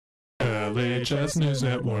LHS News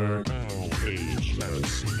Network.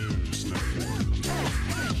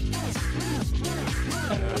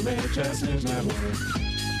 LHS News Network.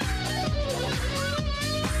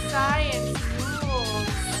 Science rules.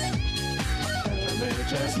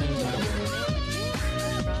 LHS News Network.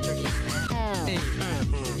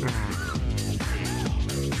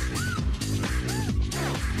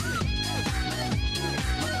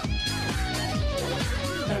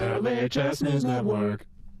 LHS News Network.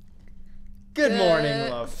 Good morning,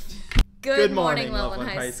 love. Good morning, Loveland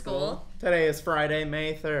High School. Today is Friday,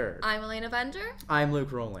 May 3rd. I'm Elena Bender, I'm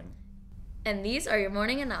Luke Rowling. and these are your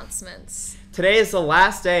morning announcements. Today is the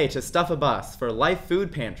last day to stuff a bus for Life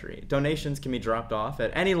Food Pantry. Donations can be dropped off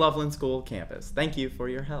at any Loveland School campus. Thank you for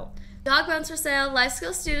your help. Dog bones for sale. Life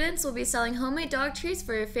Skill students will be selling homemade dog treats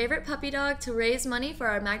for your favorite puppy dog to raise money for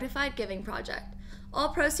our Magnified Giving project. All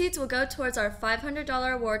proceeds will go towards our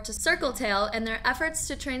 $500 award to Circle Tail and their efforts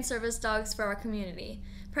to train service dogs for our community.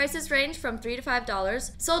 Prices range from $3 to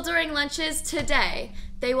 $5, sold during lunches today.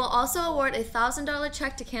 They will also award a $1,000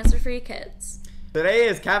 check to cancer-free kids. Today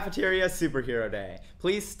is Cafeteria Superhero Day.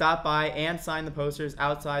 Please stop by and sign the posters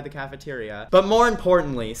outside the cafeteria. But more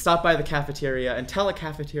importantly, stop by the cafeteria and tell a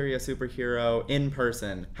cafeteria superhero in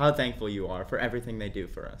person how thankful you are for everything they do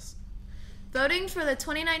for us. Voting for the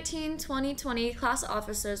 2019-2020 class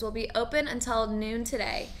officers will be open until noon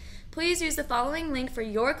today. Please use the following link for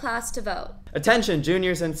your class to vote. Attention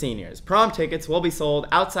juniors and seniors. Prom tickets will be sold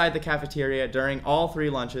outside the cafeteria during all 3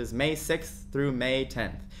 lunches May 6th through May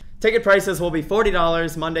 10th. Ticket prices will be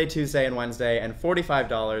 $40 Monday, Tuesday, and Wednesday, and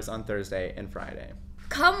 $45 on Thursday and Friday.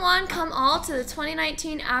 Come one, come all to the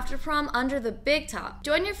 2019 After Prom under the Big Top.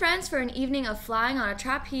 Join your friends for an evening of flying on a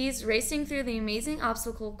trapeze, racing through the amazing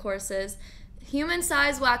obstacle courses,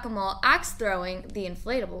 human-sized whack-a-mole, axe throwing, the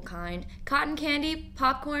inflatable kind, cotton candy,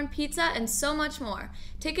 popcorn, pizza, and so much more.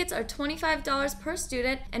 Tickets are $25 per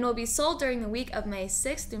student and will be sold during the week of May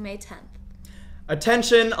 6th through May 10th.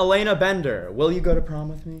 Attention Elena Bender. Will you go to prom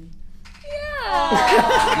with me?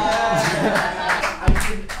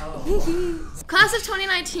 Class of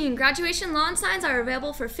 2019, graduation lawn signs are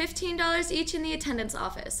available for $15 each in the attendance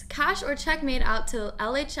office. Cash or check made out to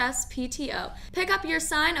LHS PTO. Pick up your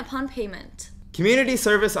sign upon payment. Community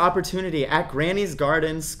service opportunity at Granny's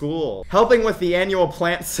Garden School. Helping with the annual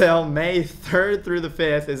plant sale May 3rd through the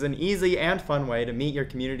 5th is an easy and fun way to meet your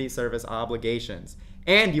community service obligations.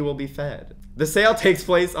 And you will be fed. The sale takes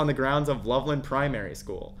place on the grounds of Loveland Primary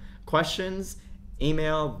School. Questions?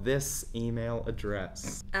 Email this email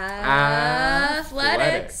address. Athletics.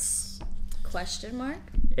 Question mark?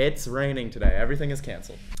 It's raining today. Everything is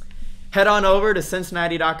canceled. Head on over to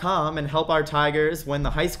Cincinnati.com and help our Tigers win the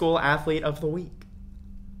High School Athlete of the Week.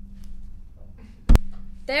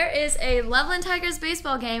 There is a Loveland Tigers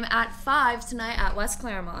baseball game at 5 tonight at West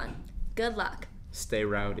Claremont. Good luck. Stay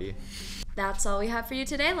rowdy. That's all we have for you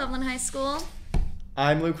today, Loveland High School.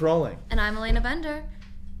 I'm Luke Rowling. And I'm Elena Bender.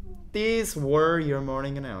 These were your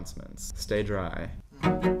morning announcements. Stay dry.